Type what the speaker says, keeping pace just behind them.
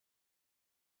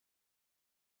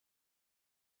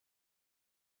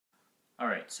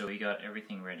Alright, so we got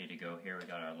everything ready to go here. We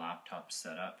got our laptop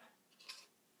set up,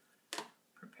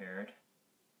 prepared.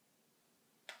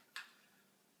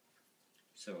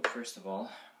 So first of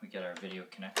all, we get our video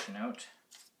connection out,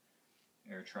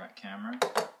 AirTraq camera,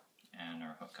 and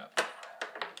our hookup.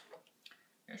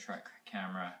 AirTraq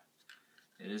camera,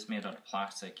 it is made out of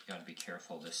plastic. You gotta be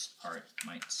careful, this part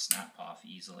might snap off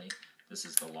easily. This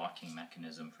is the locking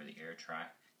mechanism for the AirTraq.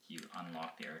 You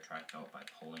unlock the AirTraq out by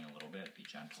pulling a little bit, be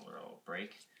gentle or it'll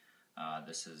break.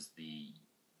 This is the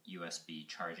USB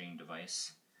charging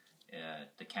device.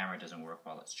 The camera doesn't work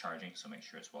while it's charging, so make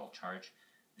sure it's well charged.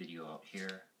 Video out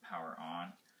here, power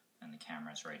on, and the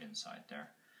camera's right inside there.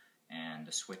 And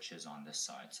the switch is on this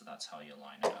side, so that's how you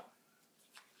line it up.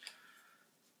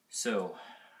 So,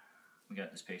 we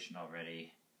got this patient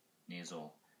already,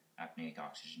 nasal apneic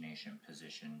oxygenation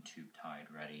position, tube tied,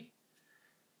 ready.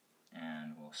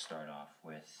 And we'll start off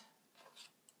with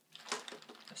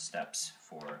the steps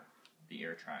for the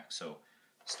AirTraq. So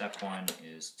step one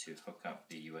is to hook up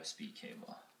the USB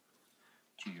cable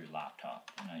to your laptop,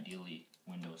 and ideally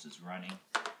Windows is running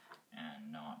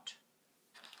and not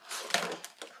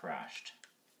crashed.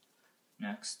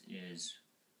 Next is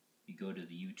you go to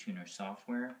the U-Tuner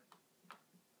software,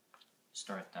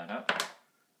 start that up,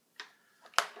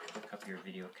 hook up your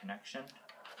video connection,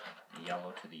 the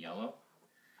yellow to the yellow.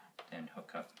 Then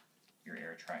hook up your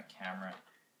AirTraq camera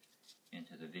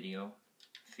into the video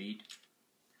feed,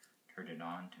 turn it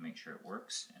on to make sure it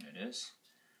works, and it is.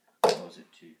 Close it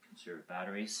to conserve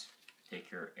batteries. Take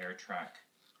your AirTraq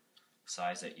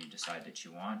size that you decide that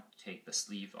you want, take the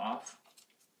sleeve off,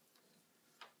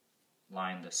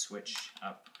 line the switch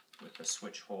up with the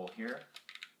switch hole here,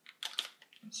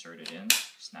 insert it in,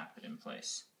 snap it in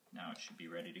place. Now it should be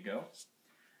ready to go.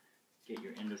 Get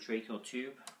your endotracheal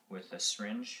tube with a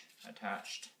syringe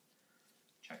attached.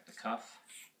 Check the cuff.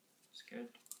 It's good.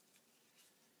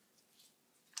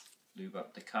 Lube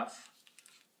up the cuff.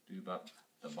 Lube up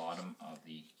the bottom of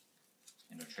the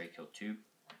endotracheal tube.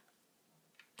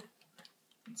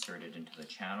 Insert it into the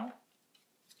channel.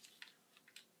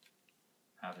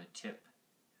 Have the tip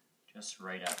just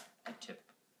right at the tip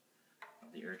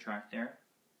of the AirTraq there.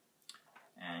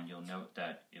 And you'll note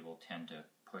that it will tend to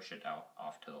push it out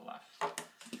off to the left.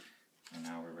 And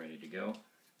now we're ready to go.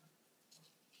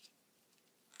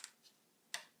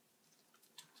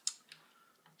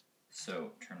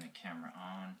 So turn the camera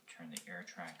on, turn the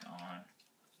AirTraq on,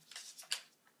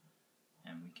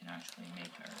 and we can actually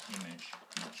make our image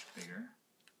much bigger.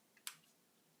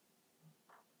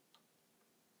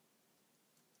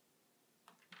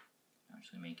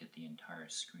 Actually make it the entire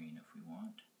screen if we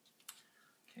want.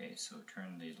 Okay, so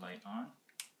turn the light on.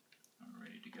 I'm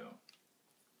ready to go.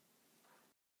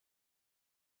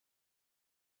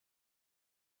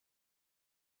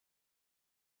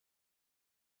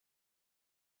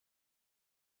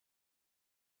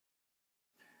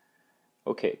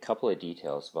 Okay, a couple of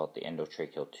details about the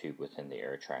endotracheal tube within the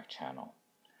AirTraq channel.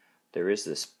 There is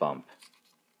this bump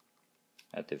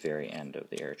at the very end of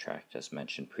the AirTraq, as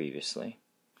mentioned previously.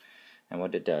 And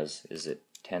what it does is it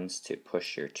tends to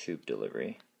push your tube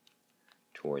delivery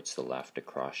towards the left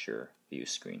across your view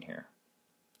screen here.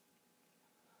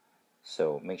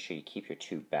 So make sure you keep your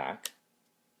tube back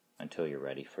until you're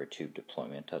ready for tube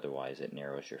deployment, otherwise it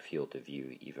narrows your field of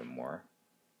view even more.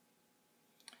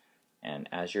 And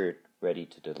as you're ready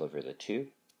to deliver the tube,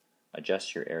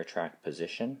 adjust your AirTraq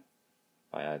position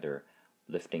by either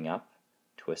lifting up,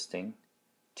 twisting,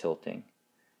 tilting,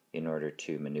 in order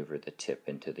to maneuver the tip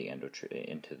into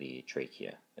the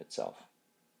trachea itself.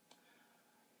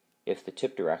 If the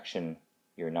tip direction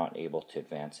you're not able to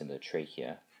advance into the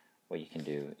trachea, what you can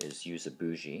do is use a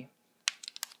bougie,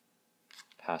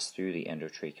 pass through the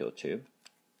endotracheal tube,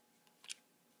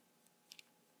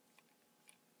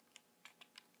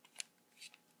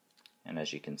 and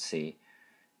as you can see,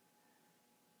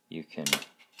 you can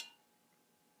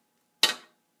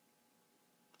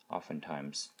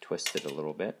oftentimes twist it a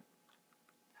little bit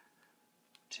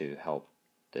to help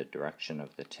the direction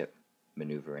of the tip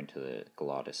maneuver into the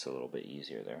glottis a little bit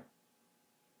easier there.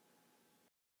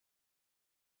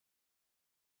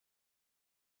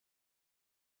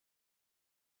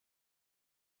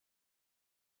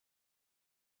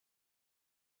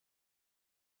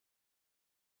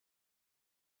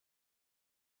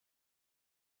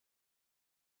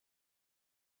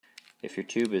 If your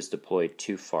tube is deployed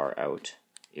too far out,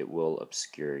 it will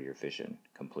obscure your vision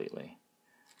completely.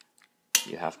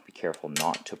 You have to be careful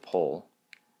not to pull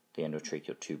the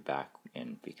endotracheal tube back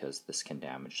in, because this can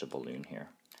damage the balloon here.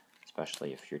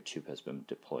 Especially if your tube has been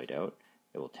deployed out,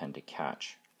 it will tend to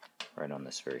catch right on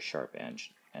this very sharp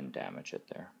edge and damage it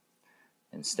there.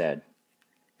 Instead,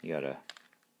 you gotta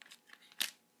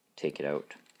take it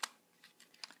out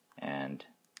and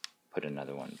put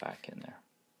another one back in there.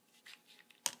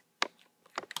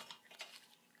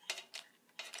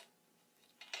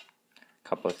 A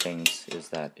couple of things is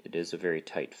that it is a very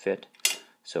tight fit,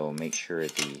 so make sure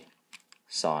the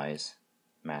size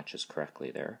matches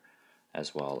correctly there,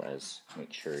 as well as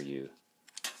make sure you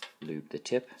lube the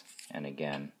tip, and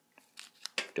again,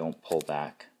 don't pull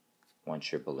back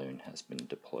once your balloon has been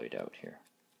deployed out here.